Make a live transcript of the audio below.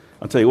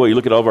I'll tell you what, you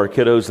look at all of our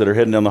kiddos that are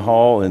heading down the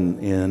hall,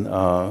 and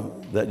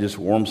that just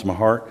warms my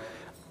heart.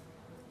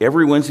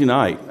 Every Wednesday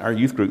night, our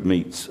youth group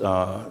meets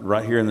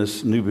right here in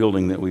this new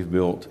building that we've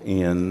built,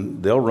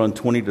 and they'll run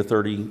 20 to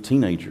 30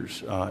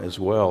 teenagers as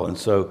well. And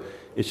so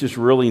it's just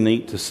really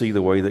neat to see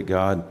the way that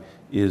God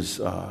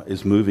is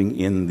moving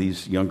in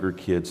these younger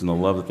kids and the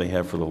love that they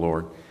have for the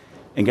Lord.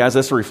 And guys,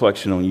 that's a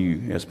reflection on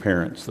you as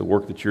parents, the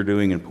work that you're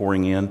doing and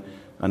pouring in.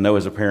 I know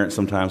as a parent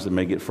sometimes it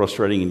may get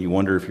frustrating and you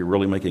wonder if you're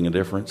really making a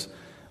difference.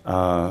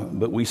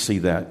 But we see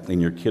that in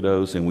your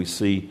kiddos, and we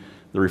see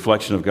the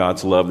reflection of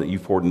God's love that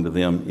you've poured into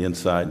them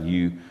inside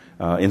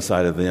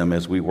of them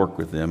as we work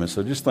with them. And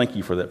so just thank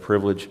you for that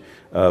privilege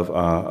of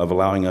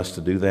allowing us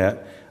to do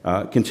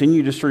that.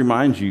 Continue just to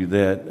remind you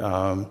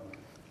that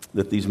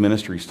these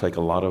ministries take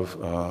a lot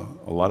of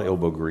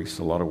elbow grease,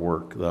 a lot of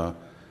work.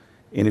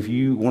 And if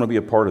you want to be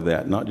a part of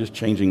that, not just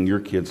changing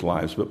your kids'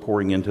 lives, but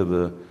pouring into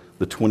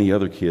the 20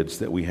 other kids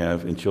that we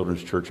have in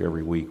Children's Church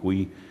every week,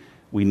 we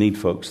need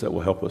folks that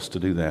will help us to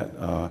do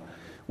that.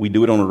 We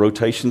do it on a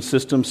rotation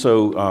system,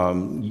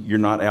 so you're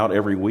not out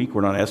every week.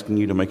 We're not asking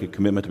you to make a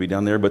commitment to be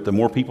down there, but the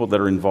more people that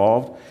are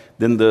involved,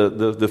 then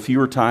the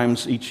fewer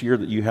times each year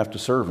that you have to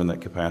serve in that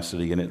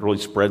capacity, and it really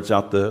spreads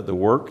out the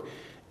work,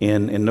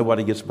 and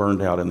nobody gets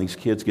burned out, and these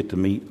kids get to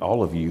meet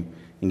all of you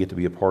and get to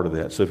be a part of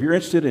that. So if you're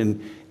interested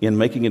in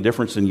making a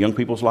difference in young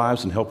people's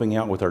lives and helping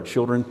out with our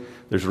children,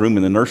 there's room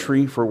in the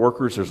nursery for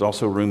workers. There's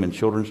also room in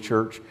Children's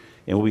Church,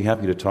 and we'll be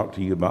happy to talk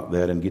to you about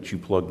that and get you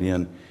plugged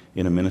in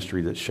a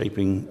ministry that's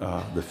shaping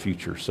the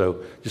future.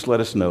 So just let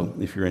us know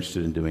if you're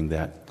interested in doing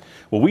that.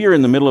 Well, we are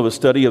in the middle of a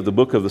study of the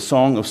book of the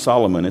Song of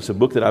Solomon. It's a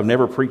book that I've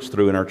never preached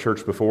through in our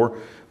church before,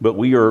 but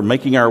we are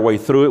making our way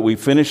through it. We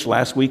finished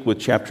last week with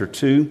chapter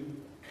 2,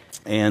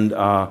 and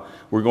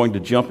we're going to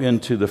jump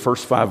into the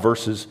first 5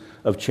 verses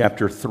of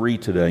chapter 3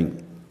 today.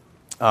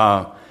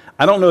 I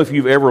don't know if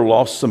you've ever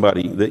lost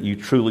somebody that you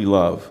truly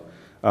love,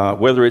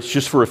 whether it's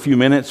just for a few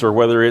minutes or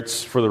whether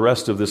it's for the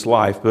rest of this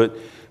life,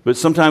 but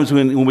sometimes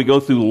when we go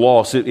through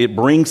loss, it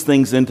brings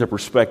things into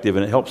perspective,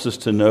 and it helps us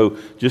to know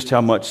just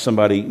how much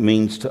somebody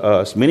means to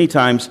us. Many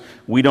times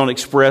we don't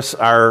express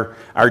our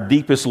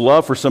deepest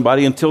love for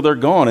somebody until they're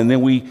gone, and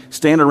then we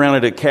stand around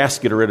at a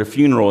casket or at a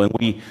funeral, and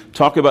we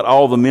talk about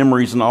all the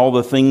memories and all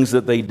the things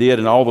that they did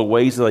and all the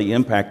ways that they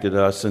impacted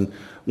us. And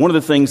one of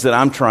the things that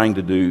I'm trying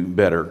to do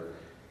better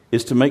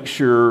is to make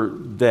sure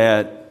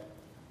that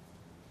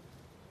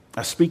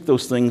I speak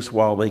those things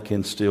while they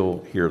can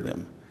still hear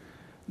them.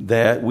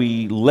 That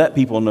we let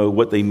people know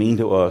what they mean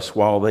to us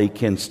while they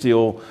can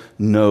still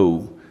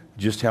know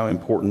just how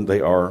important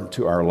they are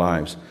to our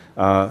lives.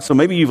 So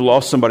maybe you've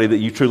lost somebody that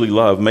you truly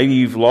love. Maybe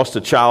you've lost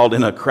a child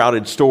in a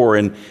crowded store,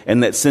 and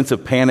that sense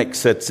of panic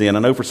sets in. I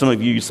know for some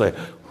of you, you say,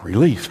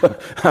 relief,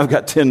 I've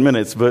got 10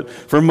 minutes. But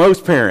for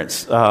most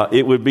parents,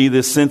 it would be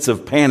this sense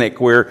of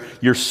panic where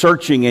you're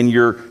searching and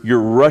you're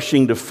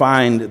rushing to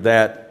find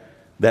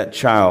that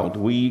child.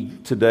 We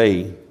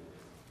today,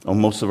 on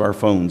most of our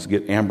phones,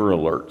 get amber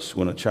alerts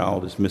when a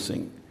child is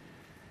missing.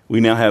 We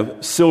now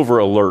have silver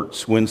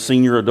alerts when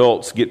senior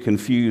adults get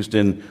confused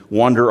and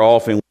wander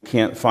off and we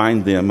can't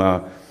find them.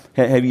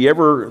 Have you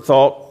ever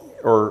thought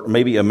or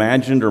maybe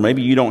imagined, or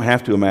maybe you don't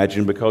have to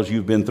imagine because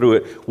you've been through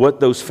it, what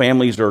those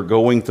families are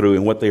going through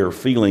and what they are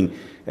feeling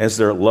as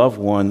their loved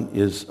one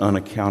is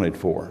unaccounted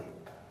for?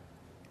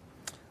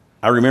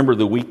 I remember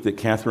the week that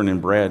Catherine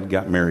and Brad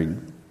got married.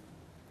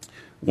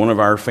 One of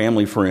our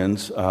family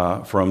friends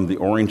from the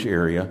Orange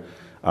area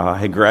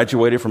had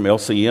graduated from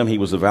LCM. He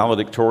was a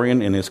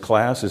valedictorian in his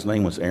class. His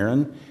name was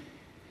Aaron.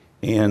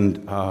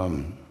 And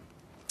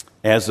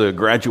as a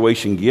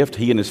graduation gift,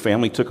 he and his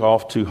family took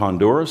off to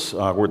Honduras,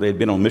 where they had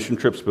been on mission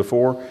trips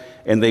before.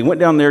 And they went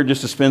down there just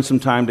to spend some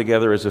time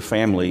together as a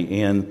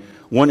family. And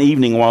one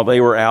evening while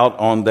they were out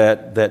on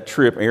that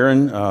trip,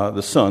 Aaron,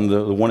 the son,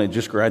 the one that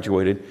just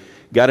graduated,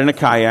 got in a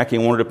kayak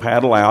and wanted to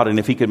paddle out, and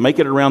if he could make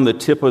it around the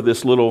tip of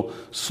this little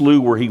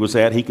slough where he was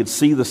at, he could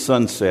see the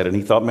sunset, and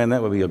he thought, man,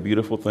 that would be a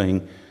beautiful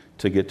thing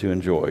to get to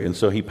enjoy. And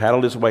so he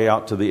paddled his way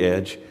out to the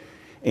edge,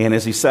 and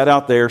as he sat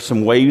out there,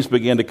 some waves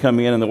began to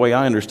come in, and the way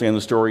I understand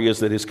the story is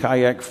that his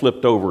kayak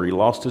flipped over. He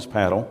lost his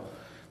paddle.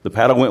 The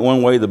paddle went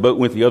one way, the boat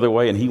went the other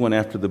way, and he went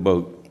after the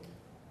boat.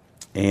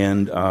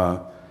 And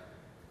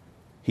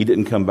he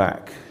didn't come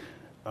back.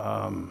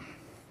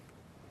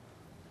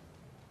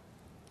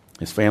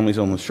 His family's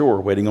on the shore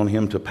waiting on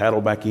him to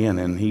paddle back in,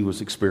 and he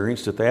was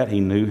experienced at that. He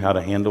knew how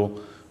to handle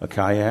a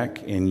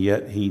kayak, and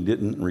yet he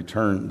didn't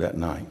return that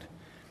night.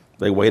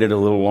 They waited a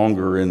little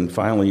longer, and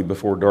finally,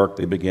 before dark,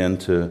 they began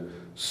to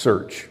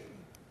search.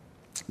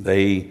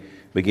 They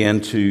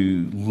began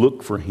to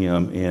look for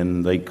him,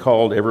 and they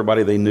called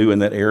everybody they knew in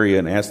that area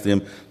and asked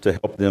them to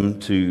help them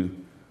to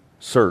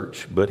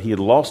search. But he had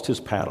lost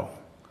his paddle.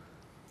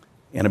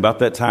 And about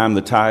that time,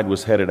 the tide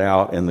was headed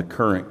out, and the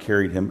current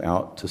carried him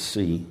out to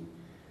sea.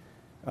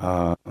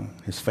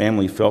 His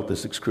family felt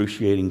this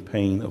excruciating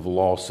pain of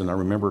loss, and I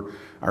remember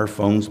our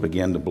phones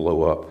began to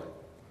blow up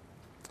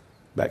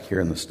back here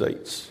in the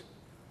States.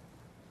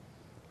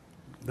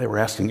 They were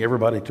asking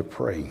everybody to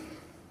pray.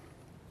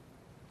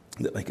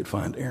 that they could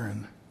find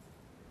Aaron.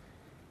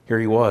 Here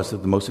he was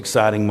at the most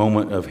exciting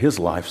moment of his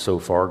life so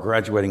far,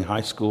 graduating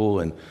high school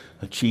and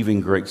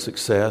achieving great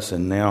success,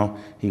 and now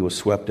he was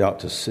swept out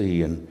to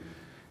sea. And it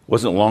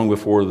wasn't long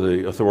before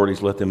the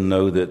authorities let them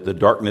know that the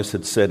darkness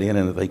had set in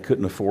and that they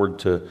couldn't afford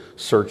to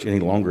search any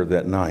longer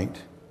that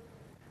night.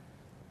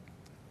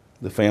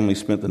 The family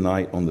spent the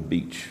night on the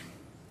beach,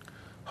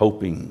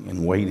 hoping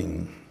and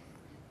waiting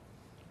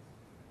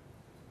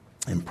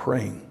and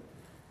praying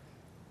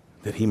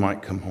that he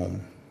might come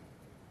home.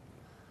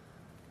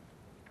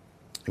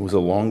 It was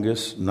the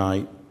longest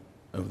night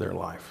of their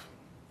life.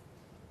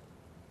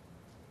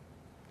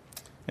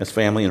 As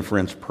family and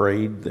friends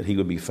prayed that he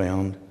would be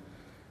found,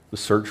 the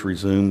search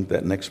resumed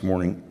that next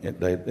morning at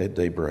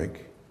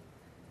daybreak.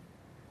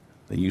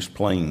 They used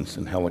planes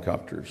and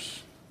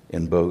helicopters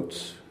and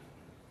boats.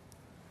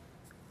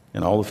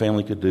 And all the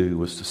family could do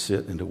was to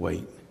sit and to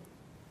wait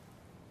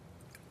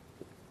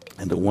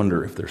and to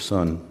wonder if their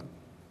son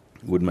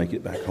would make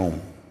it back home.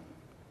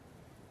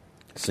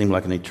 It seemed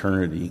like an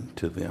eternity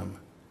to them.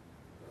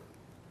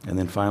 And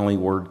then finally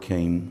word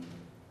came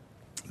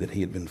that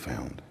he had been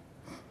found.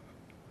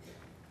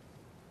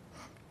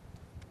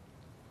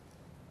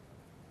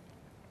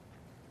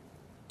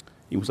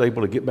 He was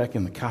able to get back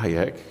in the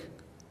kayak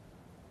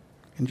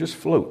and just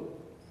float.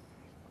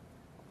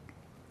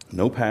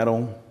 No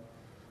paddle,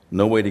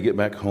 no way to get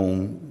back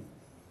home,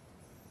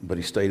 but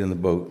he stayed in the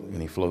boat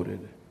and he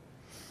floated.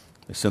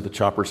 They sent the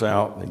choppers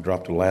out, they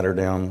dropped a ladder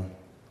down,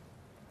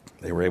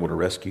 they were able to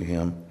rescue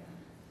him,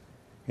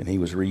 and he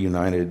was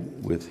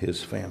reunited with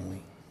his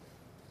family.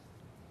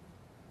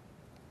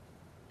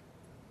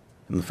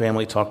 And the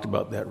family talked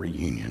about that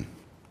reunion,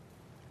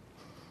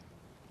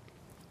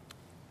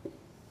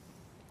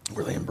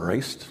 where they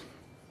embraced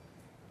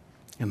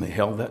and they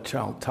held that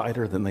child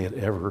tighter than they had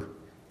ever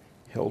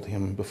held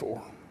him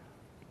before.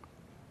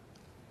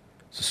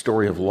 It's a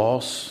story of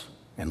loss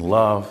and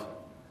love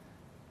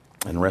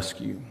and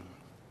rescue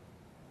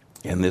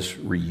and this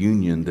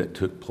reunion that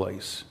took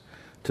place.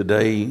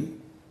 Today,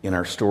 in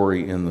our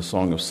story in the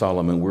Song of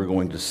Solomon, we're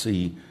going to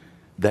see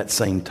that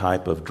same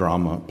type of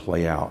drama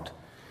play out.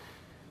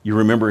 You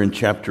remember in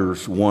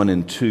chapters 1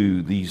 and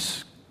 2,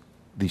 these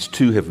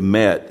two have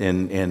met,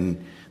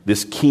 and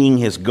this king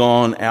has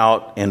gone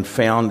out and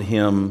found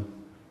him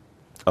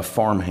a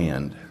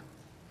farmhand,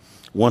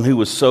 one who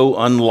was so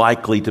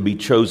unlikely to be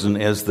chosen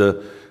as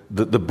the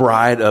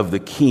bride of the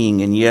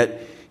king, and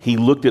yet he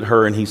looked at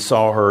her and he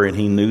saw her and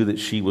he knew that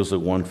she was the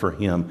one for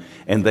him.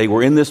 And they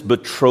were in this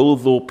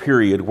betrothal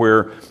period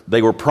where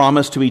they were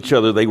promised to each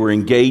other, they were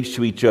engaged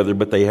to each other,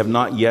 but they have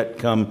not yet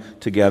come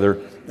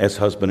together as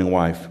husband and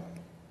wife.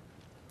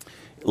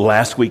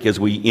 Last week, as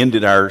we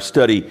ended our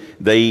study,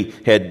 they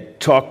had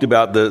talked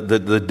about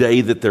the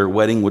day that their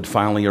wedding would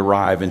finally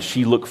arrive, and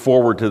she looked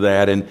forward to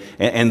that,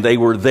 and they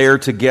were there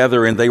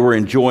together, and they were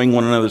enjoying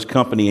one another's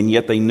company, and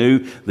yet they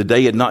knew the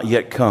day had not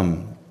yet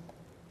come.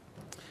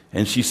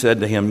 And she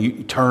said to him,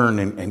 "You turn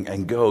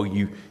and go.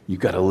 You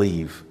got to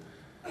leave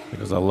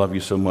because I love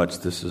you so much.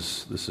 This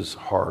is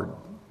hard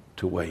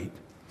to wait."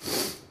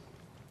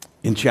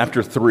 In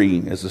chapter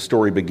 3, as the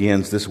story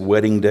begins, this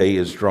wedding day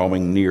is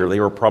drawing near. They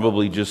were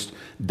probably just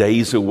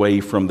days away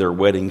from their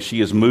wedding.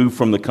 She has moved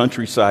from the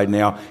countryside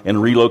now and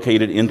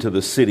relocated into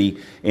the city.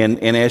 And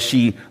as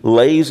she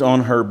lays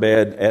on her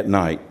bed at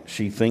night,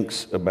 she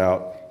thinks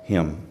about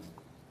him.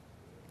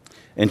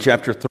 In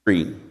chapter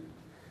 3,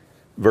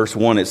 verse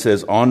 1, it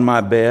says, "On my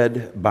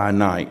bed by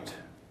night,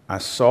 I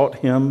sought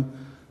him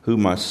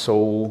whom my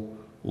soul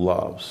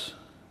loves.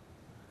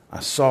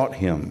 I sought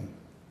him,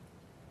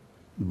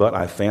 but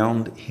I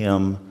found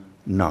him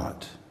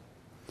not."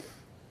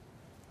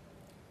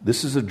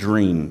 This is a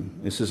dream.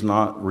 This is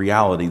not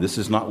reality. This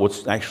is not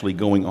what's actually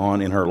going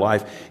on in her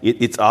life.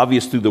 It's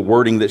obvious through the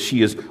wording that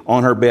she is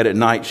on her bed at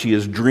night. She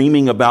is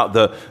dreaming about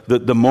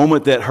the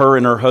moment that her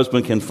and her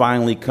husband can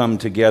finally come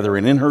together.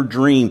 And in her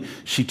dream,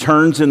 she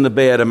turns in the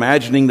bed,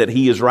 imagining that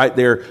he is right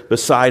there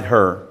beside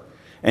her.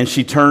 And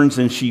she turns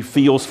and she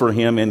feels for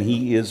him, and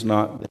he is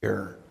not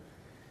there.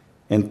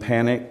 And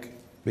panic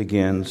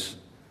begins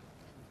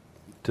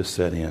to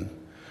set in.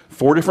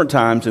 4 different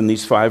times in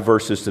these 5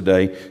 verses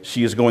today,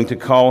 she is going to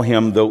call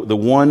him the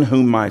one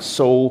whom my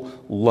soul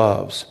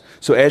loves.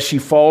 So as she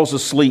falls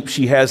asleep,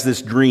 she has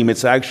this dream.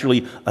 It's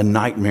actually a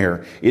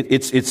nightmare.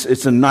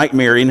 It's a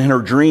nightmare. In her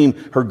dream,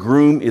 her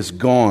groom is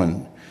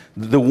gone.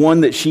 The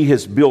one that she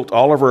has built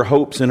all of her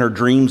hopes and her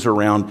dreams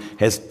around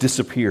has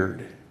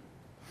disappeared.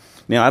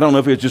 Now, I don't know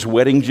if it was just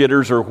wedding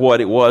jitters or what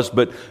it was,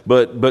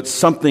 but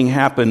something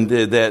happened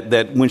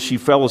that when she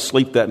fell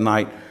asleep that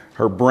night,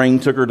 her brain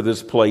took her to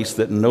this place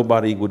that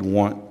nobody would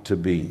want to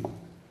be.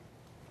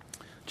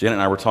 Janet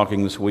and I were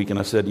talking this week, and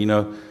I said,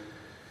 have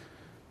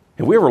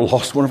we ever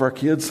lost one of our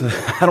kids?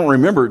 I don't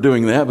remember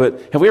doing that,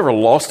 but have we ever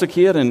lost a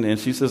kid? And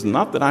she says,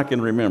 not that I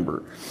can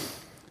remember.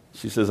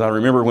 She says, I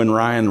remember when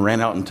Ryan ran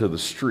out into the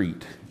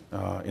street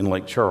in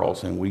Lake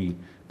Charles, and we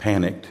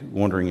panicked,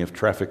 wondering if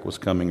traffic was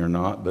coming or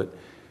not. But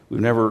We've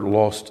never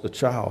lost a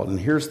child. And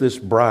here's this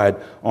bride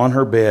on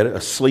her bed,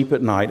 asleep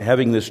at night,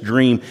 having this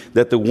dream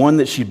that the one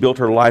that she built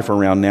her life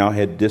around now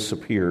had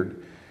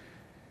disappeared.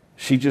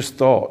 She just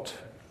thought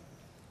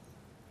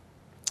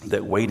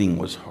that waiting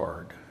was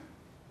hard.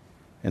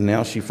 And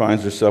now she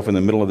finds herself in the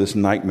middle of this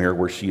nightmare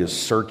where she is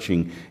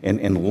searching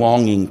and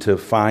longing to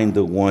find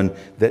the one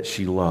that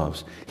she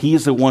loves. He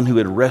is the one who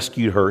had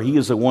rescued her. He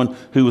is the one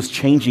who was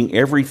changing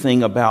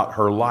everything about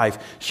her life.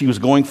 She was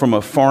going from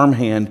a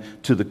farmhand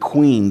to the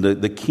queen,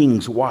 the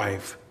king's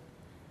wife.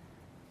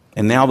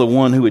 And now the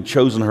one who had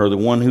chosen her, the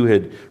one who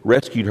had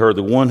rescued her,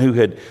 the one who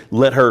had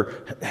let her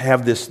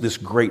have this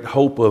great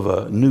hope of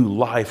a new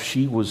life,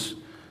 she was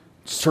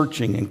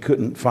searching and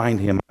couldn't find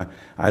him.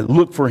 I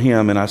looked for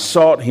him and I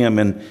sought him,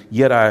 and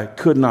yet I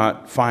could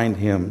not find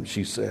him,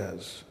 she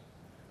says.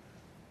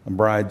 A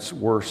bride's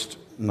worst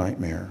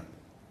nightmare.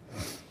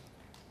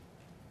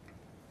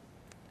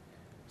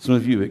 Some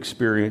of you have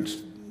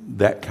experienced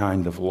that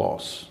kind of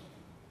loss.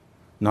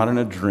 Not in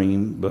a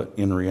dream, but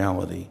in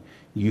reality.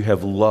 You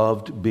have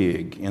loved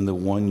big, and the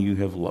one you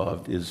have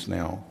loved is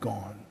now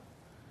gone.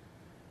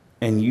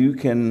 And you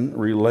can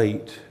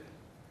relate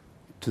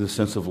to the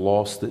sense of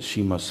loss that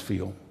she must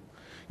feel.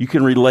 You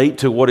can relate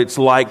to what it's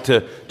like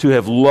to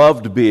have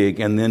loved big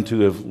and then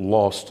to have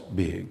lost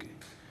big.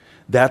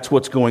 That's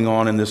what's going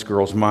on in this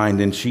girl's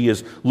mind, and she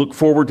has looked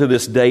forward to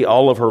this day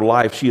all of her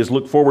life. She has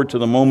looked forward to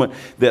the moment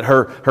that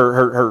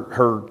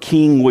her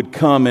king would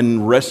come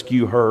and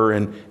rescue her,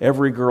 and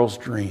every girl's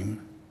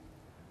dream.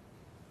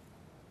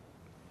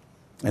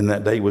 And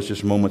that day was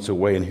just moments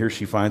away, and here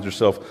she finds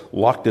herself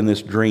locked in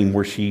this dream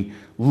where she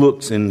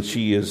looks and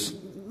she is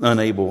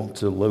unable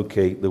to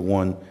locate the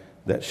one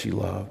that she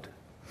loved.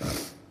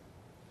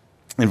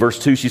 In verse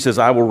 2, she says,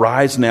 I will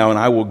rise now and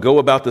I will go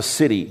about the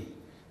city.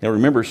 Now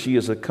remember, she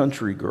is a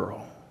country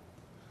girl.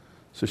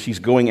 So she's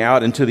going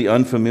out into the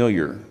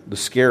unfamiliar, the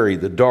scary,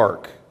 the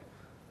dark.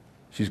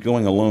 She's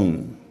going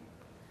alone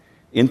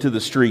into the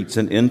streets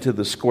and into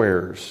the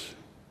squares.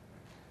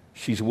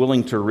 She's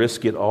willing to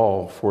risk it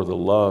all for the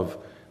love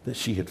that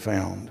she had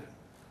found.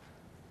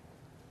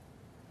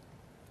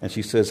 And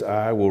she says,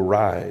 I will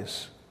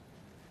rise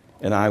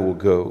and I will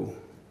go,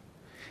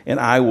 and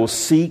I will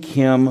seek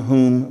him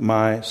whom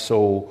my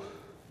soul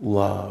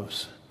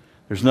loves.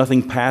 There's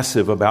nothing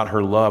passive about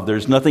her love.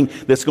 There's nothing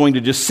that's going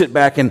to just sit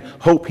back and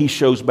hope he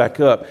shows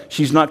back up.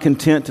 She's not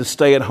content to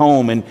stay at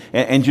home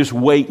and just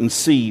wait and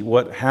see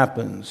what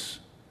happens.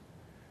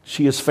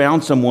 She has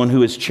found someone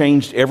who has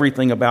changed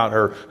everything about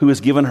her, who has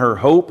given her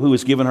hope, who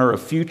has given her a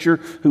future,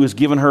 who has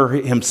given her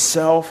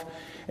himself.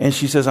 And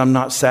she says, I'm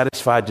not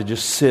satisfied to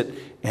just sit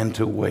and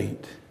to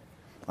wait.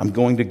 I'm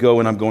going to go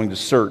and I'm going to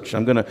search.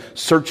 I'm going to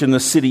search in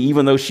the city,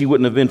 even though she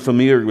wouldn't have been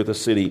familiar with the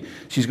city.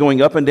 She's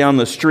going up and down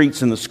the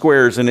streets and the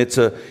squares, and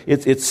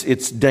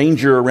it's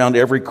danger around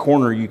every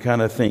corner, you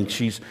kind of think.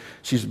 She's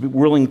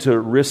willing to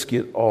risk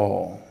it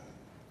all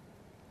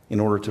in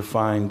order to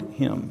find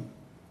him.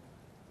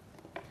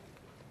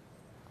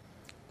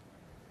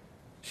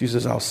 She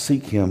says, I'll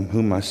seek him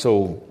whom my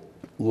soul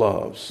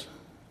loves.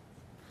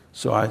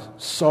 So I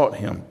sought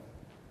him,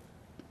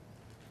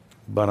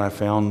 but I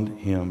found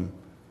him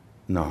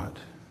not.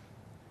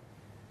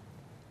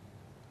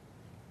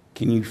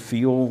 Can you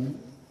feel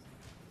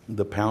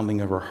the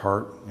pounding of her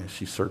heart as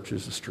she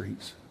searches the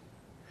streets?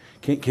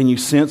 Can you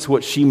sense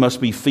what she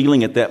must be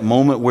feeling at that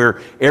moment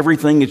where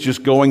everything is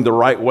just going the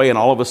right way, and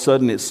all of a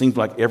sudden it seems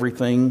like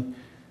everything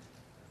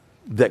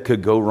that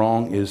could go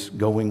wrong is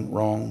going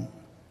wrong?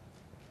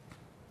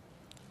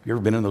 You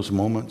ever been in those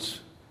moments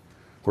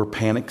where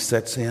panic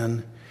sets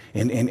in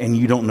and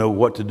you don't know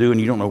what to do,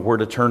 and you don't know where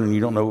to turn, and you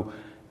don't know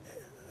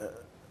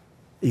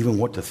even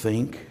what to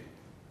think?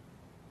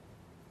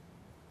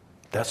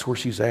 That's where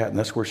she's at, and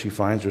that's where she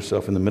finds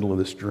herself in the middle of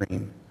this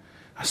dream.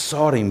 I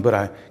sought him, but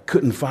I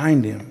couldn't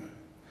find him.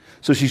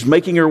 So she's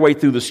making her way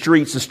through the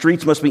streets. The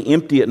streets must be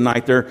empty at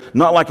night. They're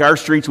not like our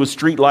streets with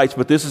street lights,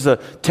 but this is a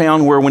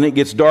town where when it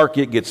gets dark,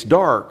 it gets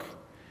dark.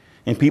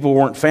 And people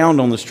weren't found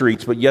on the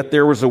streets, but yet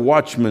there was a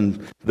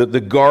watchman,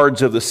 the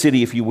guards of the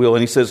city, if you will.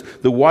 And he says,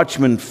 the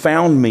watchman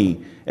found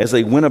me as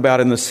they went about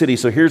in the city.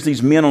 So here's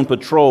these men on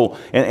patrol,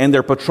 and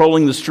they're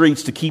patrolling the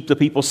streets to keep the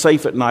people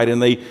safe at night. And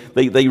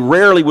they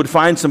rarely would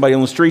find somebody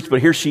on the streets,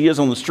 but here she is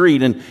on the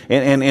street,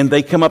 and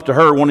they come up to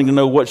her wanting to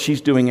know what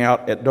she's doing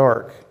out at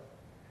dark.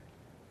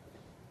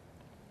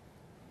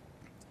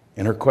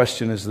 And her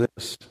question is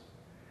this: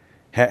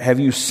 have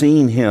you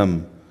seen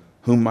him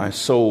whom my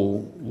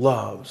soul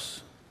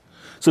loves?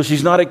 So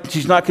she's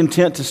not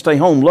content to stay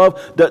home.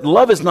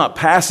 Love is not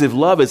passive.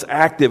 Love is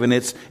active, and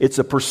it's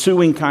a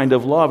pursuing kind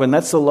of love. And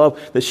that's the love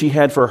that she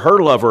had for her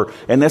lover,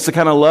 and that's the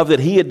kind of love that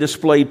he had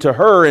displayed to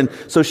her. And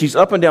so she's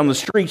up and down the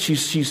street.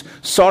 She's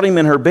sought him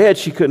in her bed.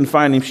 She couldn't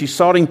find him. She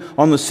sought him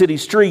on the city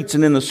streets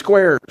and in the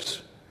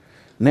squares.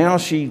 Now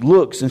she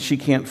looks and she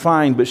can't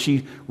find, but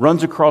she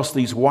runs across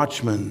these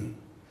watchmen.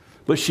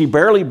 But she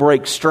barely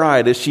breaks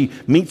stride. As she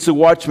meets the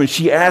watchmen,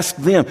 she asks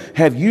them,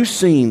 have you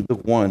seen the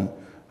one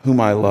whom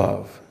I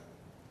love?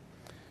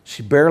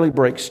 She barely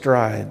breaks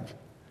stride.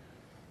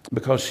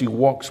 because she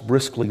walks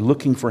briskly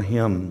looking for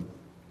him.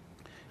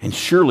 And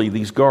surely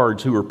these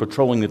guards who are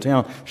patrolling the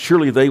town,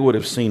 surely they would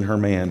have seen her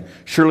man.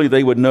 Surely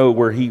they would know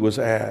where he was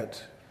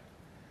at.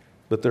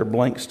 But their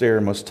blank stare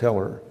must tell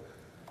her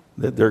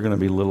that they're going to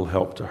be little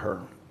help to her.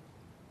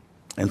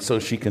 And so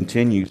she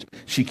continues.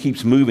 She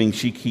keeps moving.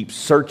 She keeps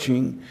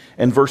searching.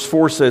 And verse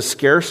 4 says,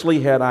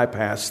 "Scarcely had I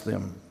passed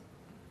them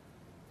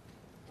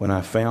when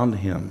I found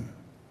him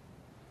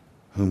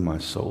whom my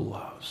soul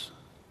loves."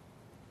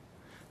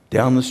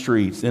 Down the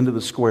streets, into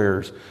the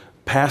squares,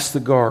 past the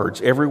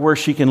guards, everywhere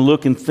she can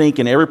look and think,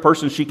 and every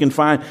person she can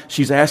find,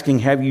 she's asking,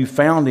 "Have you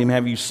found him?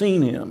 Have you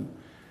seen him?"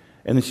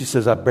 And then she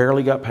says, "I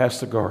barely got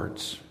past the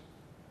guards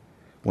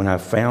when I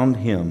found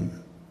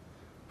him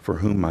for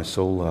whom my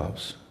soul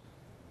loves."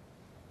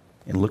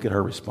 And look at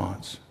her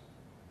response.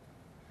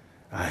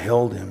 "I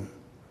held him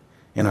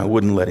and I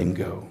wouldn't let him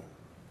go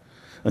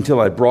until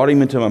I brought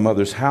him into my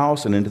mother's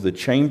house and into the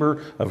chamber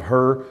of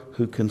her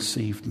who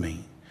conceived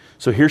me."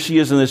 So here she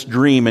is in this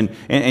dream,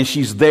 and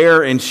she's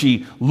there, and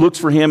she looks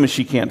for him, and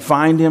she can't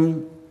find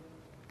him.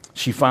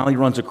 She finally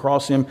runs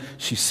across him.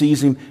 She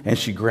sees him, and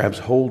she grabs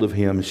hold of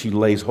him. And she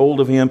lays hold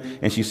of him,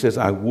 and she says,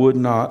 "I would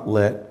not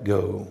let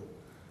go.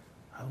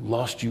 I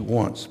lost you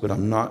once, but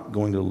I'm not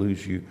going to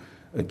lose you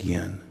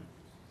again."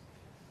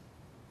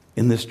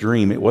 In this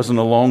dream, it wasn't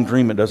a long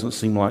dream, it doesn't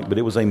seem like, but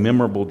it was a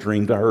memorable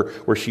dream to her,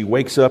 where she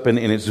wakes up and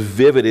it's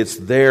vivid, it's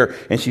there,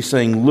 and she's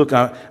saying, "Look,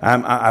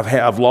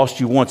 I've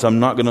lost you once, I'm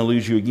not going to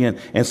lose you again."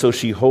 And so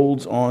she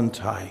holds on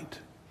tight.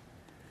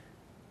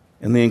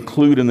 And they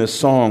include in this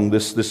song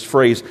this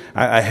phrase,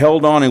 I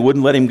held on and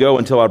wouldn't let him go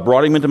until I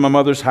brought him into my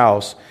mother's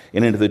house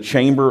and into the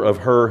chamber of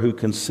her who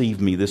conceived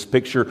me. This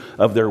picture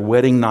of their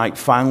wedding night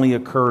finally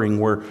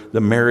occurring, where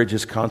the marriage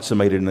is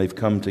consummated and they've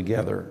come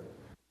together.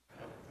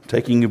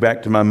 Taking you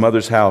back to my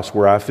mother's house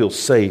where I feel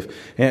safe,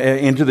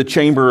 into the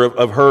chamber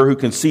of her who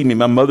conceived me,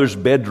 my mother's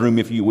bedroom,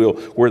 if you will,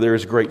 where there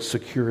is great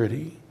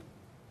security.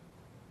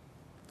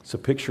 It's a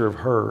picture of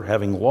her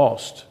having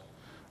lost,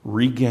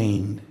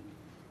 regained,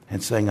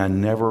 and saying, "I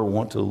never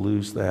want to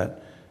lose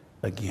that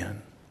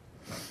again."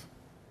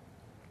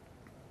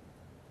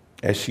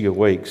 As she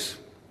awakes,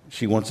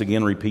 she once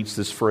again repeats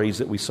this phrase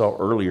that we saw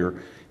earlier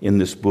in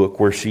this book,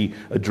 where she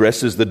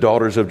addresses the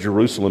daughters of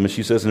Jerusalem. And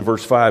she says in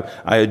verse 5,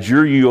 "I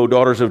adjure you, O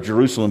daughters of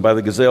Jerusalem, by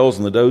the gazelles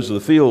and the does of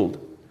the field,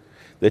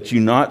 that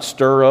you not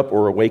stir up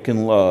or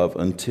awaken love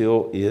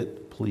until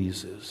it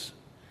pleases.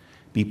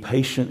 Be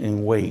patient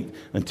and wait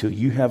until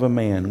you have a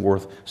man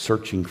worth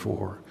searching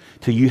for,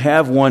 till you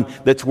have one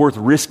that's worth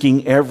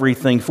risking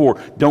everything for.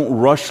 Don't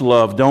rush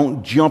love.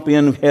 Don't jump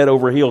in head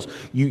over heels.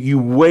 You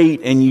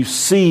wait and you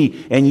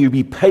see and you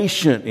be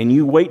patient and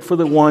you wait for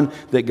the one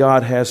that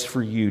God has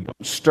for you.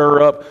 Don't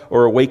stir up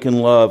or awaken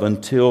love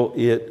until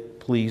it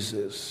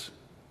pleases."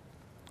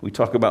 We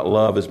talk about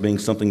love as being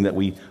something that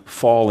we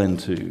fall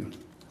into.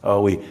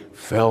 Oh, we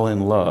fell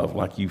in love,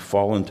 like you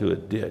fall into a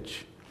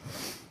ditch.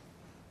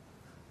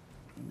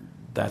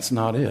 That's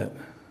not it.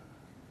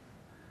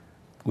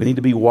 We need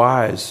to be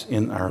wise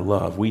in our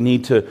love. We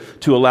need to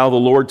allow the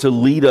Lord to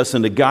lead us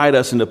and to guide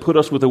us and to put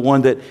us with the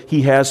one that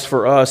He has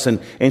for us.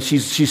 And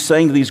she's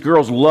saying to these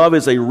girls, love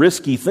is a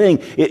risky thing.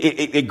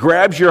 It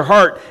grabs your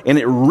heart and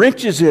it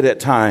wrenches it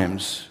at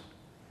times.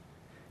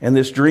 And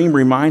this dream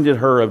reminded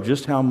her of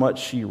just how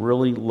much she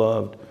really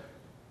loved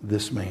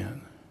this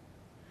man.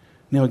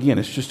 Now again,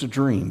 it's just a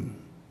dream.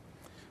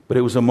 But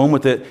it was a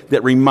moment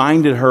that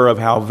reminded her of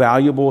how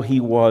valuable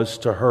he was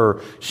to her.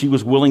 She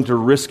was willing to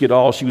risk it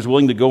all. She was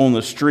willing to go on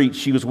the street.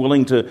 She was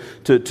willing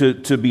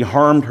to be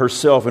harmed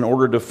herself in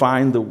order to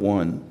find the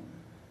one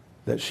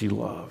that she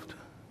loved.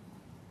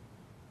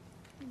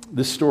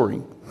 This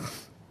story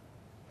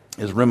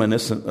is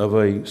reminiscent of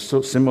a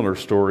similar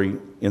story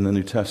in the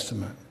New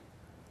Testament.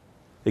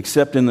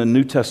 Except in the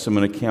New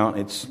Testament account,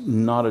 it's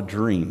not a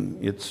dream,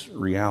 it's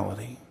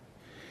reality.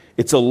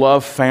 It's a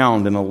love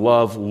found and a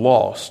love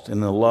lost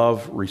and a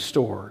love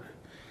restored.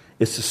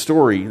 It's the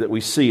story that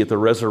we see at the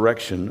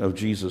resurrection of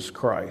Jesus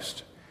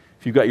Christ.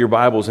 If you've got your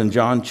Bibles, in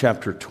John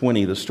chapter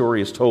 20, the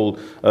story is told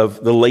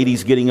of the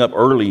ladies getting up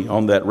early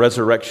on that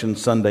resurrection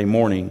Sunday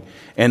morning.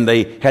 And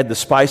they had the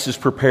spices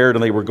prepared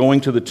and they were going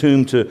to the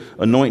tomb to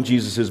anoint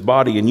Jesus'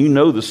 body. And you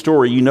know the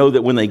story. You know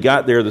that when they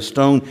got there, the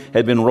stone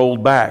had been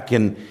rolled back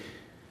and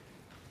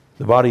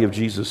the body of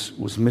Jesus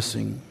was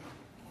missing.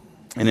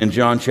 And in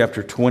John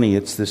chapter 20,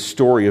 it's this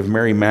story of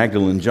Mary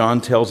Magdalene. John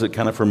tells it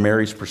kind of from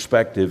Mary's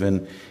perspective.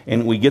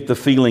 And we get the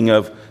feeling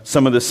of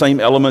some of the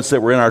same elements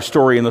that were in our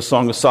story in the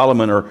Song of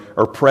Solomon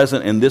are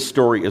present in this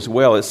story as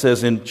well. It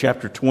says in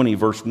chapter 20,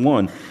 verse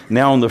 1,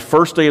 "Now on the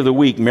first day of the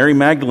week, Mary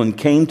Magdalene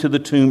came to the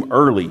tomb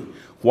early,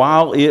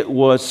 while it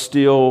was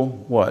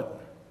still,"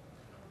 what?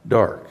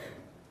 "Dark.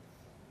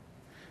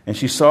 And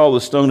she saw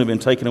the stone had been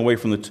taken away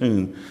from the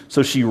tomb.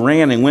 So she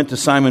ran and went to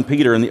Simon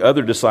Peter and the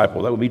other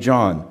disciple," that would be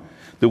John,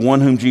 "the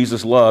one whom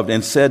Jesus loved,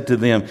 and said to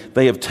them,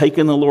 'They have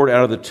taken the Lord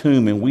out of the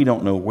tomb, and we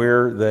don't know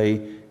where they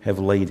have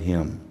laid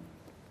him.'"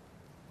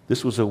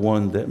 This was a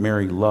one that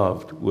Mary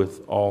loved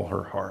with all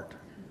her heart.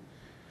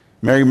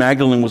 Mary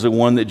Magdalene was the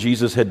one that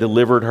Jesus had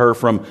delivered her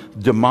from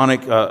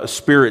demonic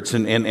spirits,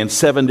 and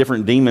 7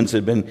 different demons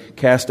had been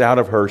cast out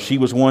of her. She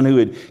was one who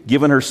had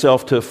given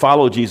herself to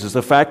follow Jesus.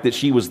 The fact that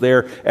she was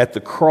there at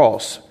the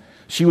cross.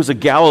 She was a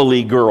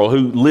Galilee girl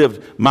who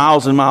lived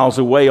miles and miles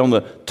away on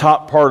the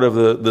top part of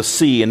the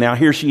sea. And now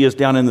here she is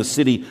down in the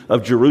city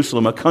of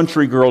Jerusalem, a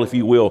country girl, if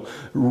you will,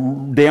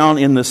 down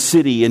in the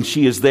city. And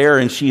she is there,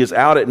 and she is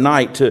out at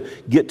night to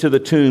get to the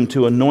tomb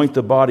to anoint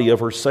the body of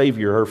her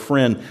Savior, her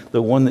friend,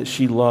 the one that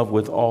she loved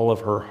with all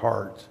of her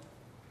heart.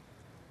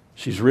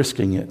 She's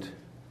risking it.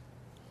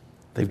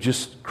 They've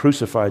just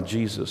crucified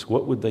Jesus.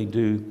 What would they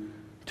do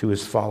to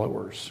his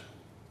followers?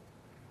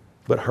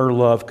 But her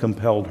love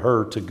compelled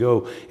her to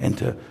go and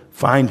to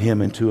find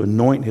him and to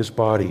anoint his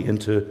body and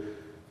to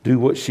do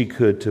what she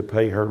could to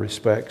pay her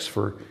respects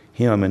for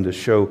him and to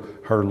show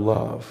her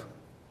love.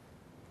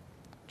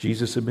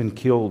 Jesus had been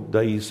killed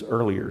days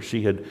earlier.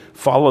 She had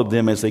followed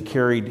them as they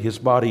carried his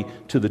body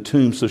to the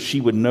tomb so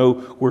she would know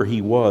where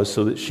he was,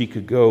 so that she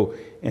could go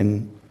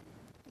and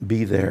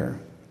be there.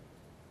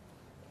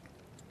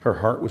 Her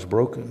heart was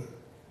broken,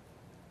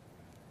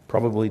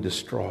 probably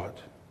distraught,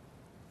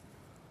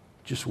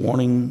 just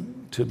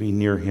wanting to be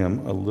near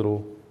him a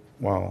little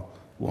while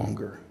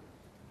longer.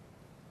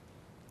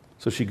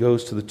 So she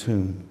goes to the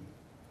tomb.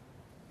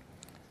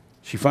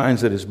 She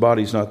finds that his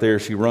body's not there.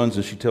 She runs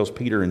and she tells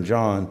Peter and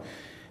John.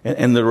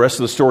 And the rest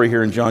of the story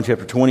here in John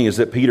chapter 20 is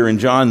that Peter and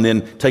John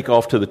then take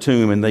off to the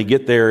tomb, and they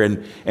get there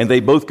and they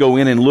both go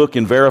in and look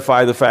and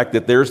verify the fact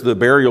that there's the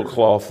burial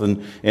cloth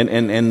and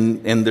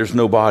there's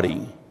no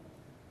body.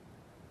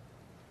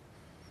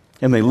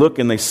 And they look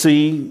and they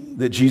see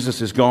that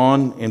Jesus is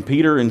gone, and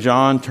Peter and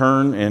John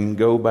turn and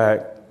go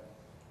back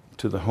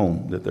to the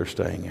home that they're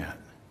staying at.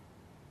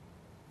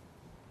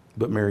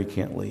 But Mary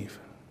can't leave.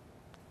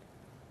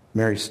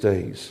 Mary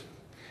stays,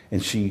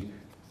 and she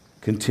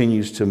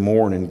continues to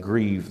mourn and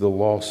grieve the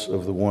loss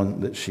of the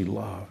one that she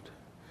loved.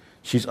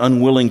 She's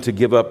unwilling to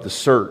give up the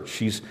search.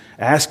 She's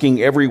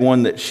asking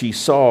everyone that she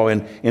saw.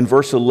 And in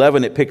verse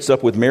 11, it picks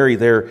up with Mary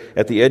there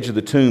at the edge of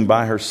the tomb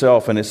by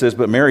herself. And it says,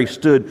 "But Mary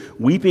stood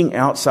weeping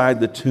outside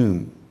the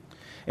tomb.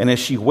 And as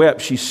she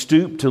wept, she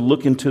stooped to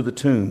look into the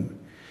tomb.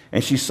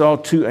 And she saw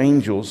 2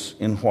 angels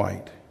in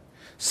white,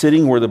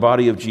 sitting where the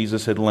body of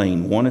Jesus had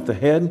lain, one at the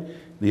head,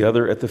 the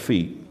other at the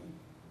feet.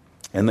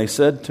 And they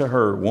said to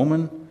her,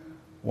 'Woman,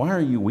 why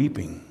are you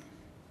weeping?'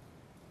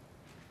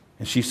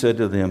 And she said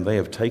to them, 'They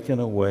have taken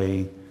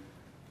away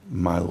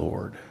my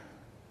Lord.'"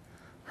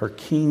 Her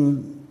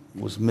king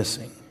was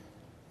missing.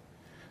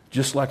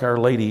 Just like Our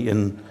Lady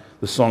in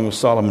the Song of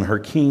Solomon, her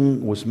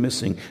king was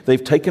missing.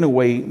 "They've taken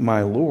away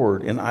my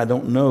Lord, and I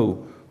don't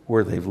know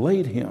where they've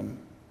laid him."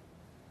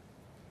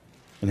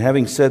 And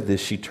having said this,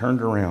 she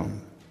turned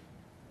around,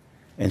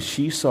 and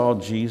she saw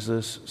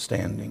Jesus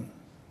standing.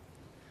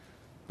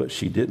 But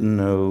she didn't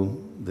know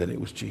that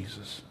it was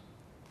Jesus.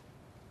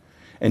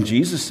 And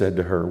Jesus said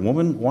to her,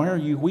 "Woman, why are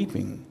you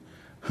weeping?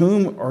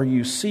 Whom are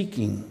you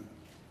seeking?"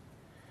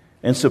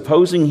 And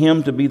supposing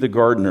him to be the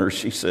gardener,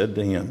 she said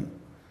to him,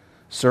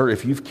 "Sir,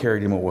 if you've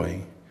carried him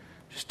away,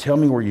 just tell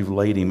me where you've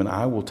laid him, and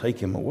I will take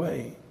him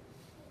away."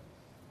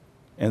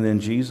 And then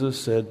Jesus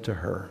said to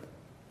her,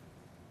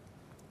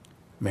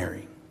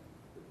 "Mary."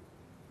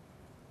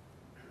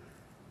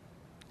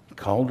 He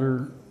called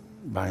her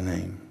by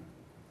name,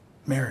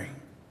 "Mary."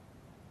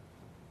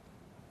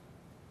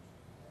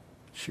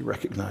 She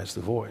recognized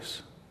the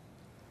voice.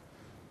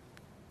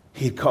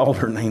 He had called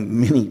her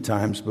name many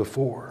times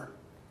before.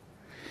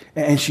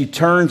 And she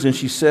turns and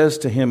she says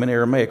to him in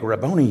Aramaic,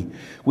 "Rabboni,"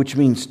 which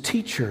means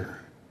teacher.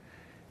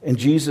 And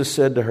Jesus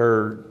said to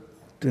her,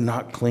 "Do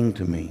not cling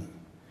to me,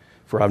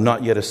 for I have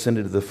not yet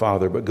ascended to the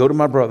Father. But go to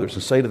my brothers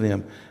and say to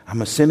them,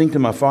 I'm ascending to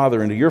my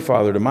Father and to your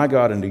Father, to my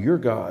God and to your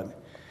God."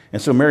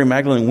 And so Mary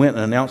Magdalene went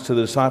and announced to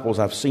the disciples,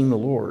 "I've seen the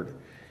Lord."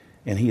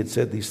 And he had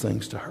said these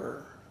things to her.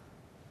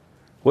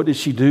 What did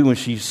she do when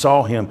she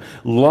saw him?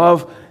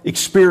 Love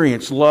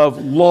experienced,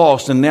 love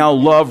lost, and now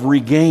love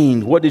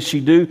regained. What did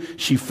she do?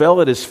 She fell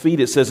at his feet,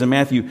 it says in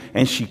Matthew,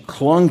 and she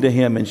clung to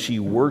him and she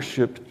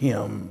worshiped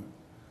him.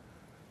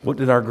 What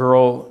did our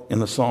girl in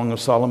the Song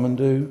of Solomon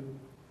do?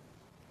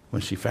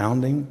 When she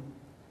found him,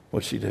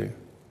 what did she do?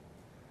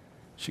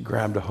 She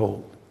grabbed a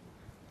hold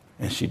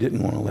and she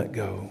didn't want to let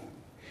go.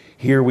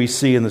 Here we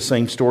see in the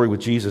same story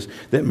with Jesus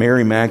that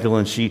Mary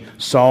Magdalene, she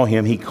saw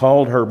him. He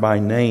called her by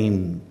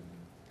name.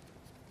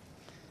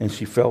 And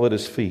she fell at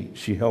his feet.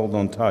 She held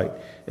on tight.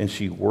 And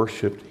she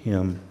worshiped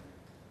him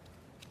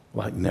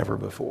like never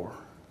before.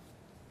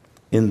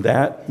 In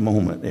that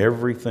moment,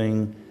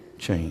 everything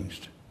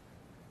changed.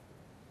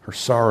 Her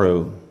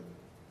sorrow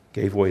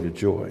gave way to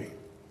joy.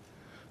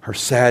 Her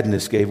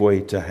sadness gave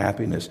way to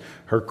happiness.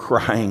 Her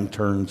crying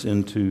turns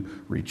into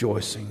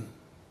rejoicing.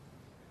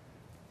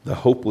 The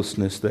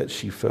hopelessness that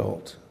she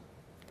felt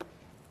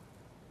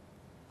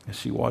as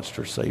she watched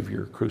her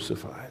Savior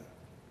crucified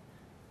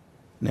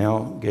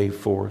now gave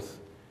forth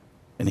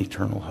an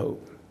eternal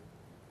hope.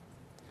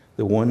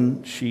 The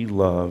one she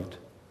loved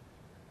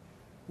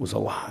was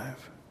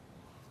alive.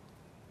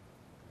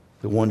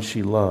 the one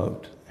she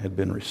loved, had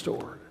been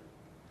restored.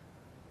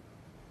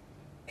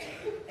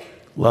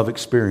 Love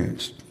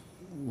experienced,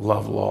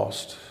 love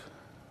lost,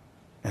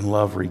 and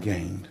love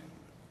regained.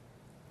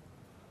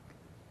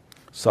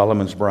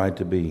 Solomon's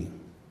bride-to-be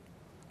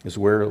is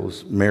where it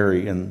was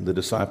Mary and the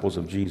disciples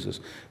of Jesus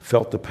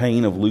felt the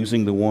pain of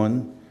losing the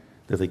one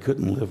that they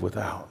couldn't live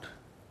without.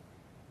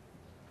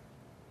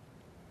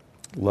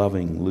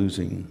 Loving,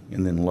 losing,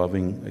 and then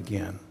loving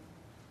again.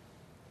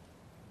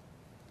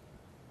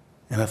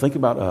 And I think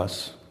about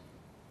us,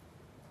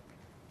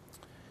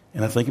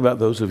 and I think about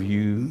those of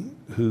you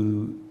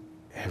who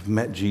have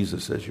met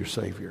Jesus as your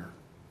Savior.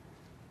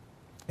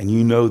 And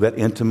you know that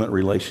intimate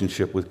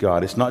relationship with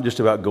God. It's not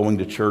just about going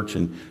to church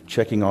and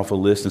checking off a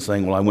list and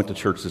saying, well, I went to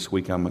church this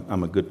week,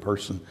 I'm a good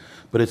person.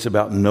 But it's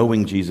about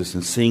knowing Jesus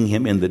and seeing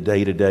Him in the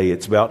day-to-day.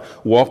 It's about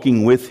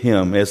walking with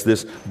Him as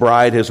this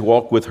bride has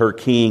walked with her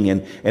King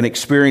and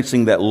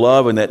experiencing that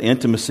love and that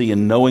intimacy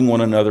and knowing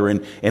one another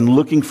and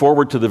looking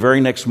forward to the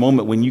very next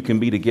moment when you can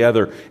be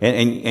together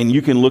and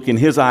you can look in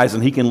His eyes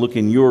and He can look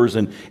in yours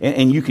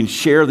and you can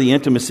share the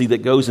intimacy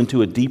that goes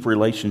into a deep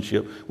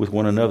relationship with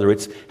one another.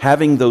 It's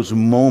having those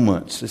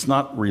moments. It's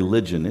not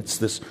religion. It's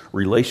this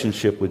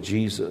relationship with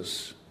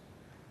Jesus.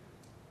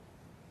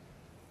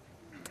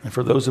 And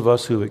for those of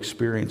us who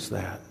experience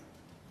that,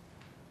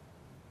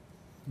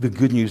 the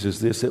good news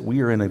is this, that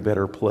we are in a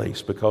better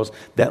place because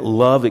that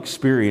love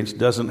experience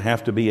doesn't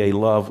have to be a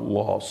love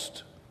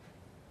lost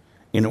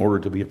in order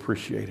to be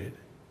appreciated.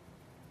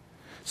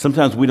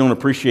 Sometimes we don't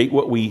appreciate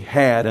what we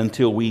had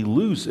until we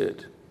lose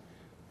it.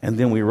 And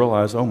then we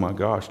realize, oh my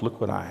gosh, look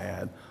what I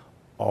had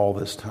all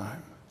this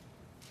time.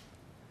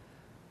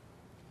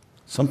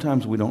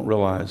 Sometimes we don't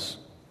realize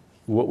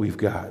what we've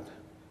got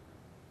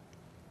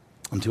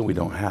until we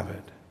don't have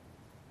it.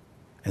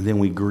 And then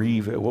we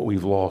grieve at what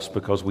we've lost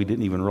because we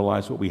didn't even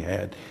realize what we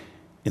had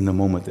in the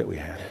moment that we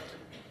had it.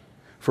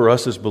 For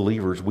us as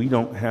believers, we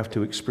don't have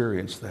to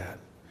experience that.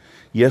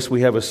 Yes,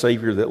 we have a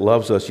Savior that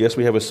loves us. Yes,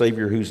 we have a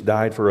Savior who's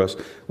died for us.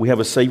 We have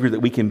a Savior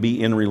that we can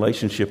be in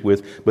relationship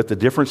with. But the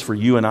difference for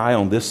you and I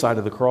on this side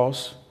of the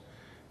cross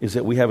is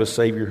that we have a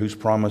Savior who's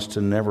promised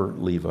to never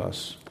leave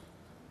us,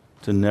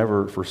 to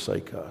never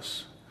forsake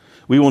us.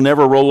 We will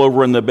never roll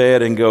over in the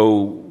bed and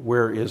go,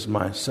 where is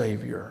my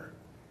Savior?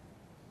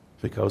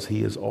 Because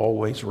He is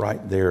always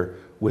right there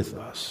with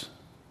us.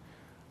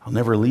 I'll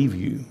never leave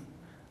you.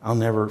 I'll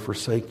never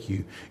forsake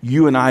you.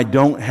 You and I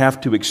don't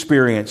have to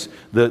experience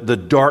the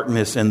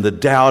darkness and the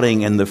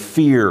doubting and the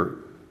fear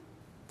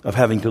of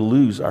having to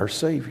lose our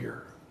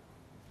Savior.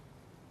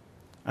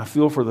 I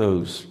feel for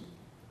those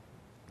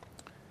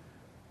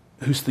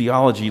whose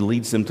theology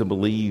leads them to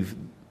believe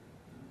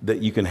that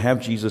you can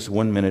have Jesus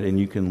one minute and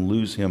you can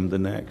lose Him the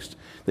next.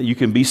 That you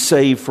can be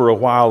saved for a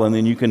while and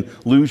then you can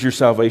lose your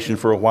salvation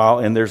for a while.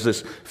 And there's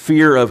this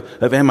fear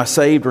of am I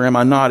saved or am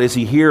I not? Is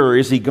He here or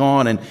is He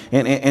gone?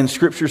 And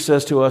Scripture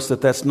says to us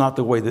that that's not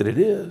the way that it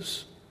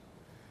is.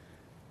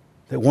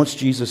 That once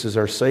Jesus is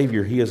our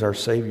Savior, He is our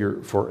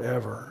Savior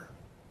forever.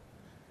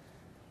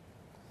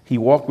 He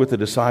walked with the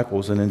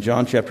disciples, and in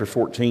John chapter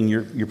 14,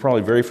 you're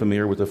probably very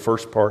familiar with the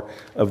first part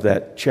of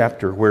that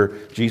chapter where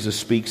Jesus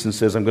speaks and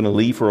says, I'm going to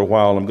leave for a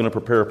while, I'm going to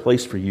prepare a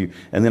place for you,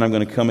 and then I'm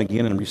going to come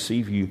again and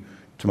receive you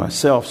to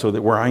myself so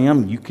that where I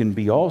am, you can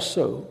be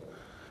also.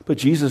 But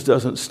Jesus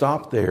doesn't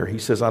stop there. He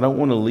says, I don't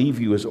want to leave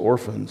you as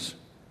orphans,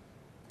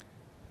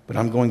 but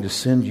I'm going to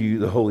send you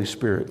the Holy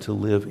Spirit to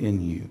live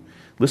in you.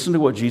 Listen to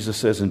what Jesus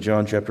says in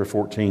John chapter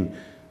 14,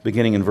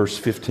 beginning in verse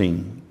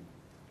 15.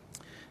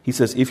 He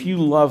says, if you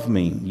love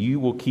me, you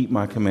will keep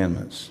my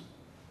commandments.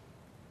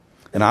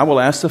 And I will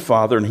ask the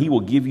Father, and He will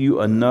give you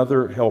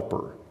another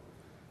helper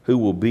who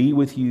will be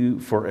with you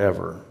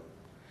forever.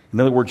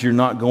 In other words, you're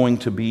not going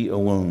to be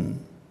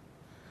alone.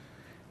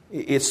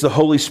 It's the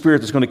Holy Spirit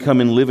that's going to come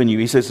and live in you.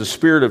 He says the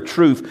Spirit of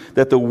truth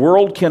that the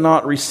world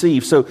cannot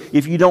receive. So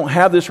if you don't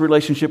have this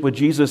relationship with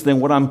Jesus, then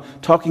what I'm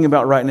talking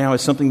about right now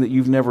is something that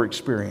you've never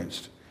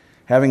experienced.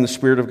 Having the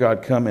Spirit of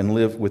God come and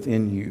live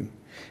within you.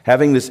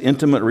 Having this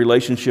intimate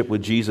relationship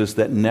with Jesus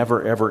that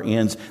never ever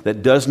ends,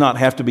 that does not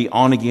have to be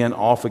on again,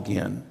 off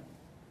again.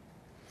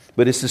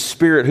 But it's the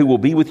Spirit who will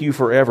be with you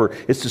forever.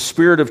 It's the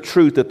Spirit of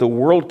truth that the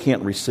world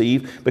can't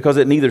receive because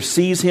it neither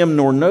sees Him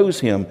nor knows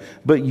Him.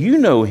 But you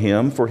know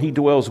Him, for He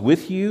dwells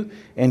with you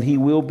and He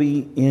will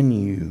be in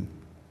you.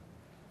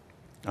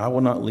 I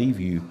will not leave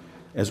you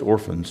as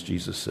orphans,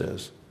 Jesus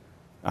says.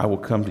 I will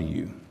come to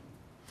you.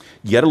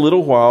 Yet a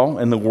little while,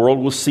 and the world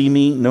will see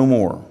me no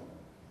more.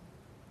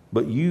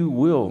 But you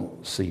will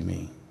see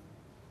me.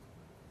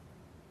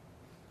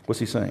 What's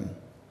He saying?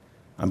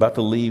 I'm about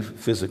to leave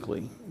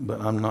physically,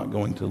 but I'm not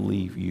going to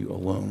leave you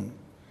alone.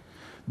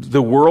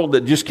 The world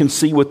that just can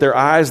see with their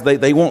eyes,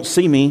 they won't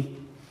see me.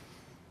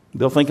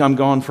 They'll think I'm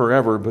gone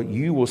forever, but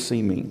you will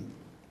see me.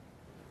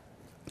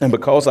 And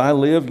because I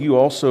live, you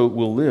also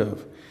will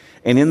live.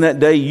 And in that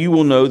day you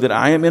will know that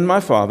I am in my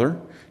Father,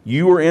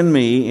 you are in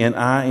me, and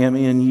I am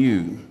in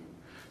you.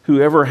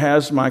 Whoever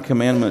has my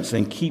commandments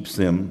and keeps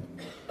them,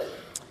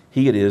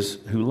 he it is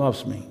who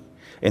loves me.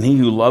 And he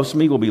who loves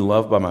me will be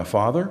loved by my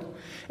Father,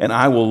 and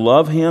I will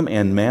love him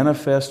and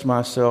manifest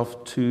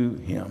myself to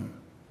him."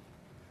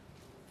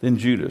 Then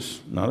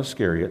Judas, not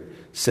Iscariot,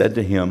 said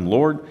to him,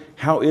 "Lord,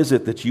 how is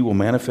it that you will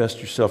manifest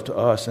yourself to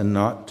us and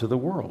not to the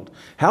world?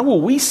 How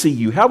will we see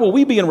you? How will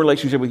we be in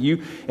relationship with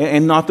you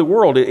and not the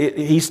world?"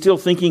 He's still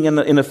thinking in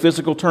the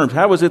physical terms.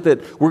 How is it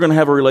that we're going to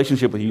have a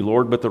relationship with you,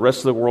 Lord, but the rest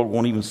of the world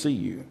won't even see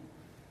you?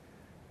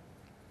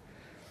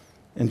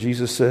 And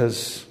Jesus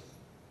says,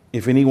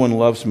 "If anyone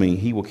loves me,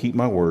 he will keep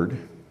my word,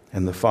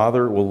 and the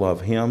Father will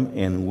love him,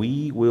 and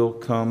we will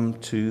come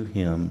to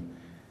him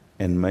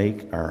and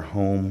make our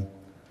home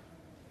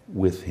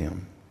with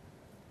him."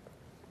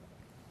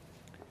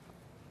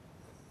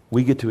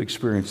 We get to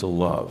experience a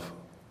love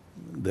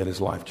that is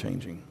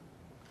life-changing.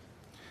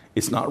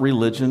 It's not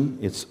religion,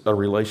 it's a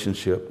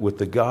relationship with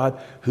the God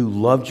who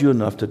loved you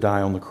enough to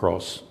die on the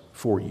cross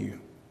for you,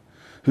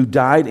 who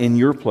died in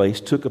your place,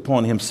 took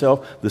upon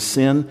himself the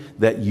sin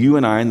that you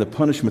and I and the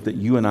punishment that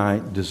you and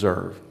I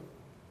deserve.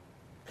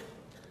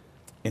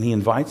 And he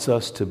invites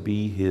us to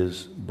be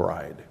his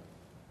bride.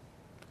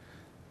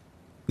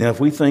 Now, if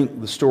we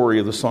think the story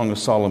of the Song of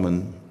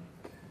Solomon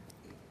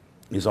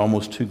is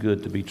almost too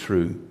good to be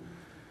true,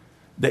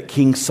 that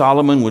King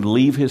Solomon would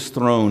leave his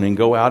throne and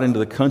go out into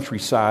the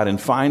countryside and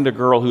find a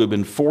girl who had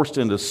been forced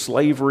into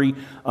slavery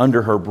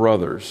under her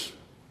brothers,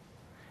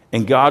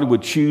 and God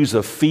would choose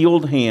a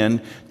field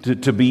hand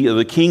to be,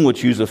 the king would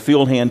choose a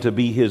field hand to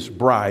be his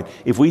bride.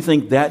 If we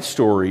think that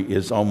story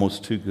is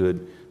almost too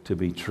good to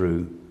be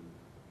true,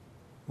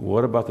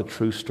 what about the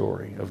true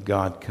story of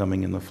God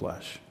coming in the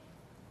flesh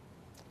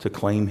to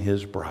claim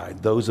his bride?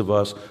 Those of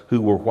us who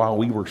were, while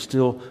we were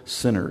still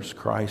sinners,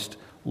 Christ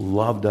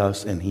loved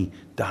us and he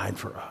died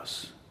for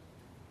us.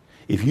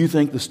 If you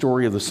think the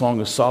story of the Song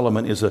of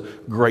Solomon is a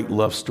great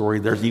love story,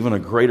 there's even a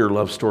greater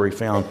love story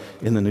found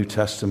in the New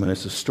Testament.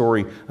 It's a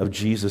story of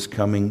Jesus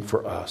coming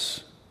for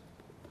us,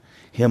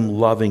 him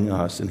loving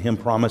us, and him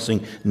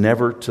promising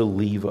never to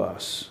leave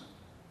us.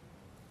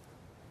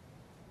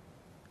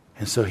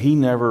 And so he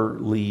never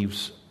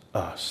leaves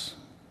us.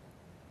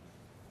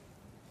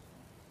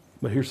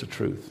 But here's the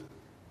truth.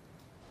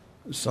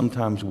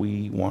 Sometimes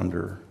we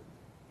wander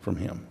from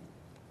him.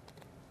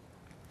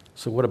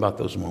 So what about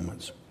those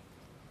moments?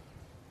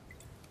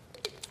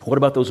 What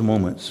about those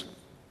moments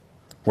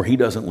where he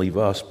doesn't leave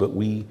us, but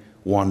we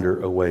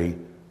wander away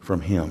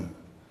from him?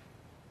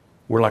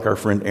 We're like our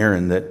friend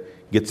Aaron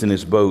that gets in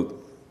his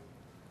boat,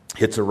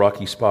 hits a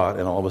rocky spot,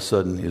 and all of a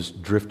sudden is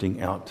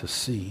drifting out to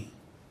sea.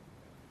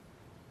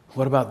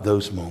 What about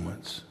those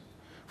moments?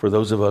 For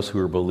those of us who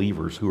are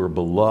believers, who are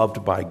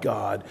beloved by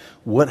God,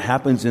 what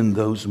happens in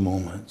those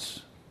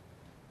moments?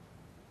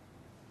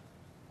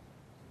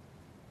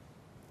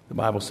 The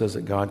Bible says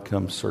that God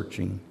comes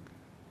searching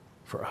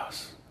for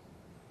us.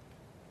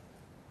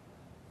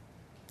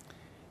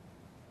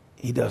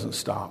 He doesn't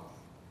stop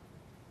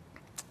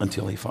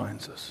until he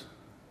finds us.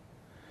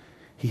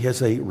 He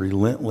has a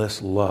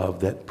relentless love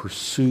that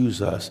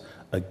pursues us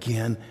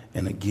again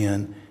and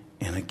again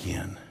and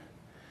again.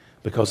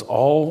 Because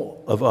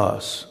all of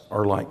us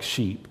are like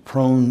sheep,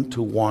 prone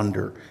to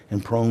wander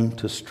and prone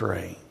to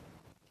stray.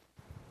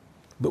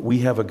 But we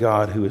have a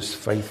God who is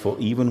faithful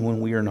even when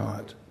we are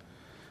not,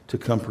 to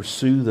come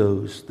pursue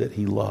those that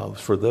he loves,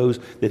 for those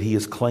that he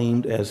has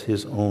claimed as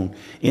his own.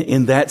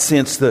 In that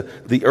sense,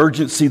 the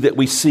urgency that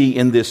we see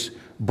in this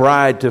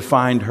bride to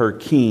find her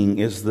king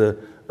is the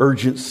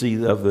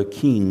urgency of the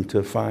king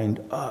to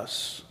find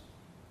us.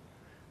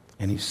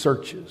 And he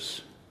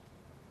searches,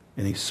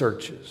 and he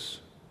searches,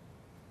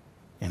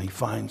 and he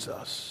finds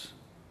us.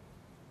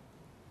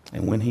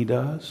 And when he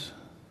does,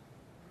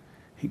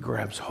 he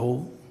grabs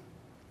hold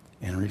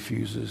and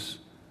refuses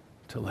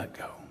to let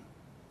go.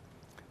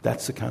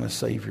 That's the kind of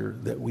Savior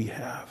that we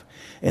have.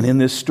 And in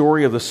this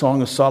story of the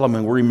Song of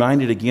Solomon, we're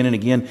reminded again and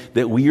again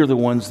that we are the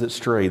ones that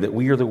stray, that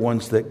we are the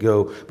ones that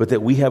go, but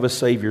that we have a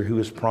Savior who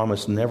has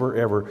promised never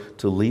ever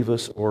to leave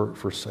us or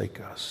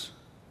forsake us.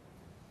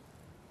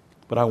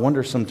 But I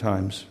wonder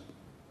sometimes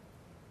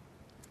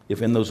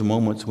if in those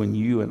moments when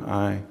you and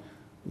I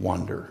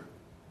wander,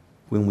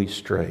 when we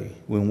stray,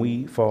 when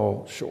we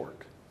fall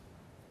short,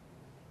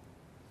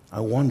 I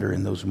wonder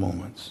in those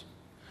moments,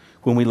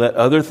 when we let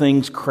other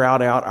things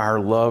crowd out our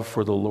love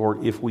for the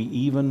Lord, if we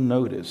even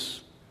notice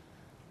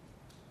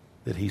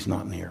that he's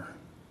not near.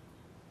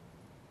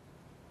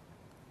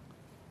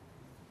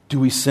 Do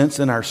we sense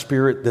in our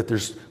spirit that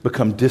there's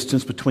become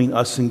distance between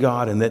us and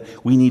God and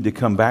that we need to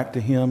come back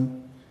to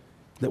him,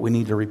 that we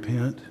need to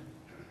repent?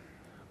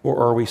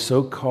 Or are we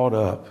so caught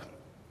up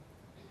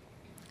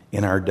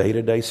in our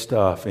day-to-day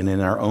stuff and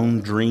in our own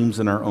dreams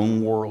and our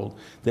own world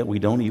that we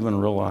don't even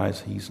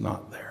realize he's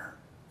not there?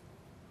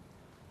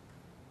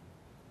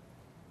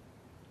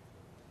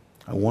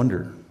 I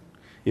wonder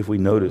if we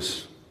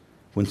notice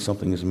when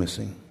something is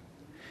missing,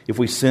 if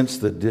we sense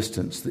the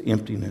distance, the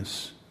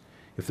emptiness,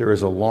 if there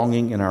is a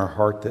longing in our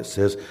heart that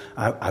says,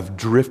 I've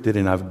drifted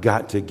and I've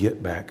got to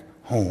get back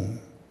home.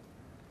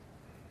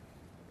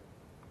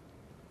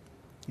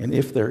 And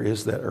if there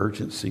is that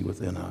urgency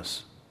within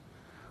us,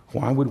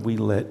 why would we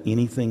let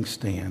anything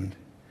stand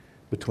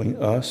between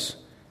us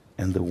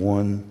and the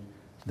one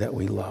that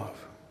we love.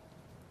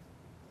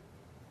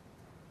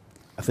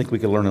 I think we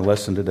could learn a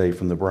lesson today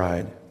from the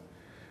bride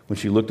when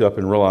she looked up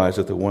and realized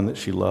that the one that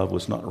she loved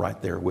was not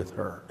right there with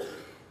her.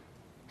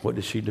 What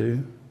does she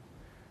do?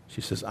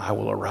 She says, I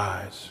will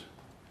arise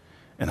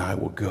and I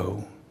will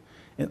go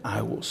and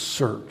I will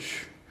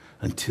search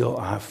until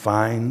I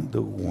find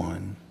the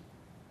one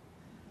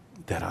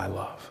that I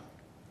love.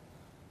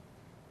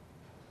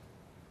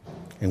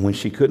 And when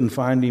she couldn't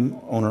find him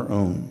on her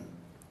own,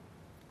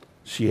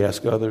 she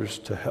asked others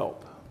to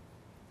help.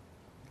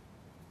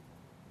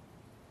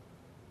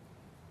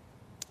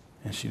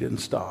 And she didn't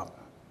stop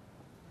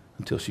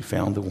until she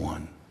found the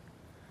one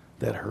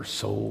that her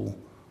soul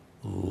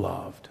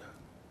loved.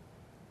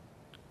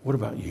 What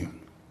about you?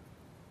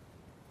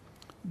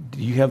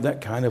 Do you have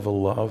that kind of a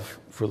love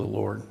for the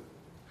Lord?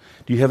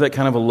 Do you have that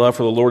kind of a love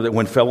for the Lord that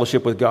when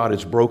fellowship with God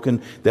is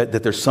broken, that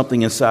there's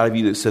something inside of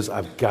you that says,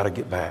 I've got to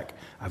get back.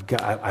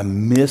 I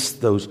miss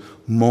those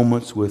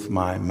moments with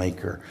my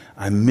Maker.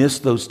 I miss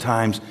those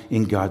times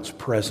in God's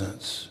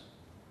presence.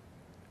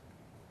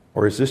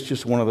 Or is this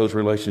just one of those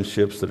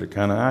relationships that are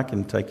kind of, I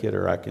can take it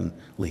or I can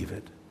leave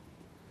it?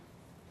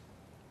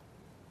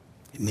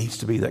 It needs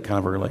to be that kind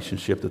of a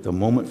relationship that the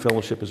moment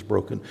fellowship is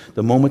broken,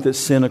 the moment that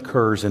sin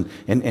occurs and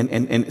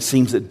it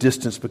seems that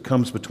distance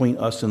becomes between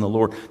us and the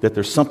Lord, that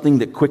there's something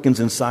that quickens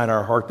inside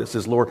our heart that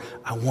says, Lord,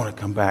 I want to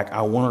come back.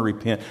 I want to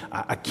repent.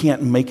 I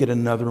can't make it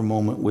another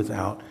moment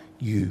without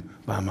you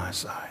by my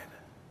side.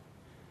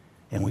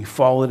 And we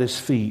fall at his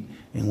feet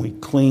and we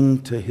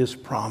cling to his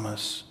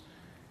promise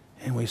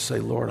and we say,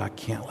 Lord, I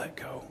can't let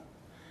go.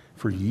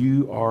 For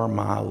you are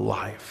my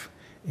life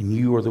and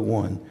you are the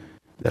one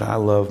that I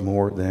love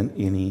more than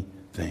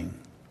anything.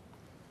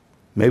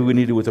 Maybe we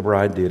need to do what the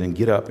bride did and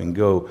get up and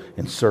go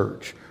and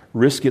search.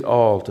 Risk it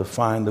all to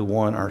find the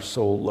one our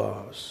soul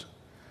loves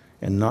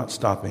and not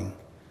stopping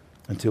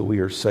until we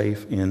are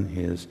safe in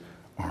his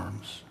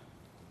arms.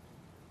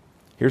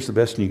 Here's the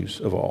best news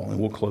of all, and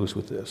we'll close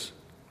with this.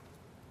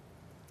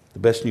 The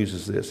best news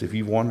is this. If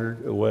you've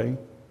wandered away,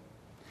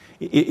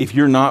 if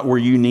you're not where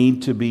you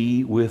need to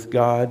be with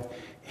God,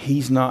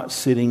 he's not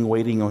sitting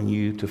waiting on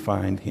you to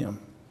find him.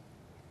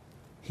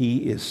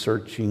 He is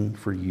searching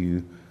for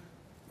you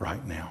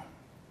right now.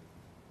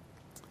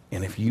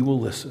 And if you will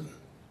listen,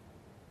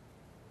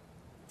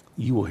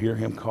 you will hear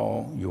him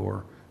call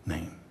your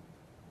name.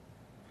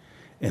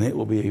 And it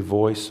will be a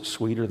voice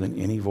sweeter than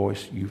any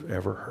voice you've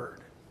ever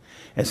heard.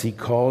 As he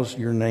calls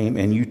your name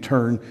and you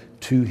turn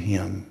to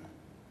him,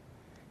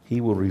 he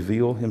will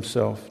reveal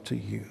himself to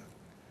you.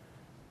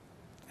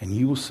 And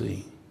you will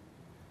see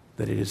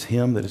that it is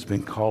him that has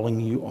been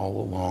calling you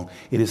all along.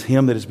 It is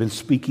him that has been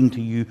speaking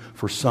to you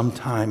for some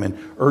time and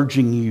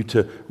urging you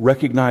to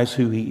recognize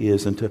who he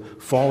is and to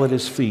fall at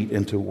his feet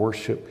and to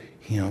worship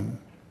him.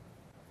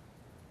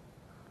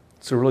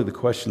 So really the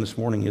question this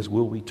morning is,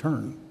 will we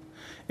turn?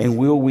 And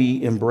will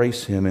we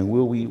embrace him? And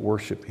will we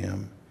worship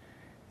him?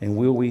 And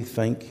will we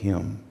thank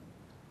him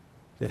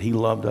that he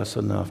loved us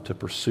enough to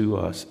pursue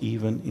us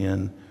even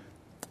in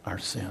our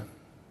sin?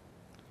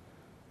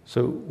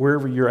 So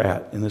wherever you're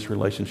at in this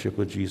relationship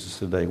with Jesus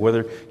today,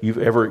 whether you've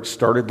ever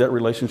started that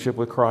relationship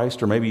with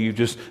Christ or maybe you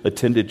just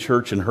attended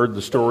church and heard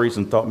the stories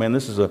and thought, man,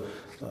 this is a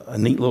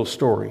neat little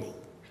story.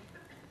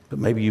 But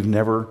maybe you've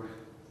never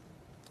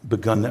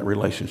begun that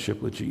relationship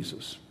with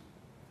Jesus.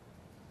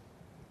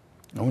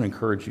 I want to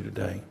encourage you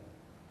today.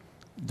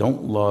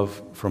 Don't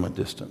love from a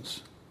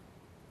distance.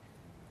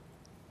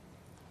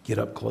 Get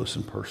up close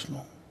and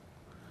personal.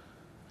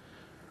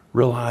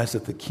 Realize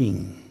that the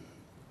King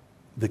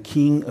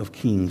of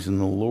Kings and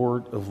the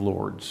Lord of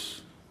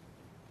Lords,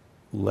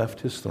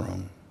 left his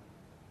throne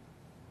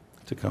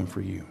to come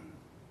for you.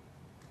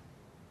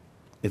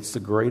 It's the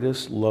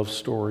greatest love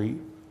story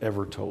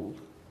ever told.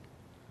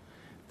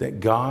 That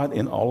God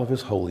in all of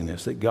his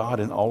holiness, that God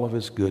in all of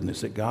his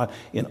goodness, that God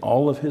in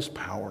all of his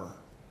power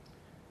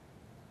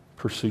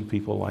pursued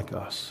people like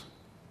us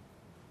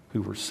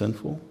who were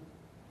sinful,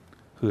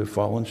 who have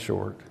fallen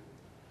short,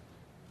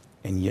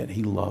 and yet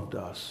he loved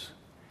us.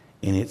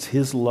 And it's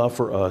his love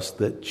for us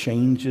that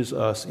changes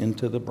us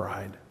into the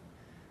bride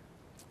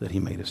that he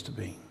made us to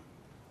be.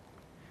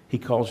 He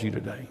calls you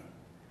today,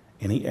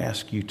 and he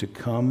asks you to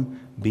come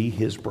be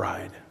his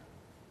bride,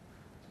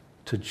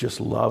 to just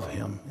love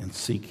him and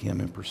seek him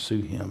and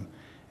pursue him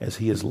as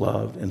he has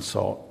loved and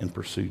sought and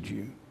pursued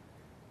you.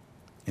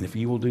 And if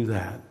you will do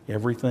that,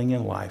 everything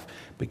in life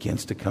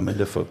begins to come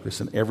into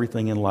focus, and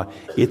everything in life,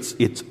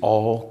 it's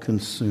all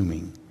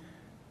consuming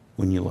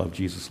when you love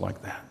Jesus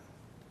like that.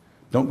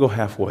 Don't go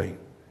halfway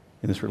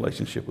in this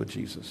relationship with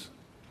Jesus.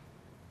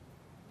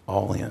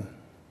 All in.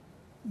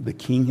 The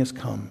King has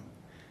come,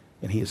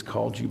 and he has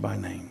called you by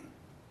name.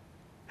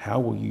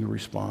 How will you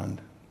respond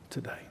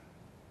today?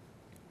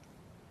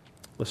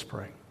 Let's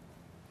pray.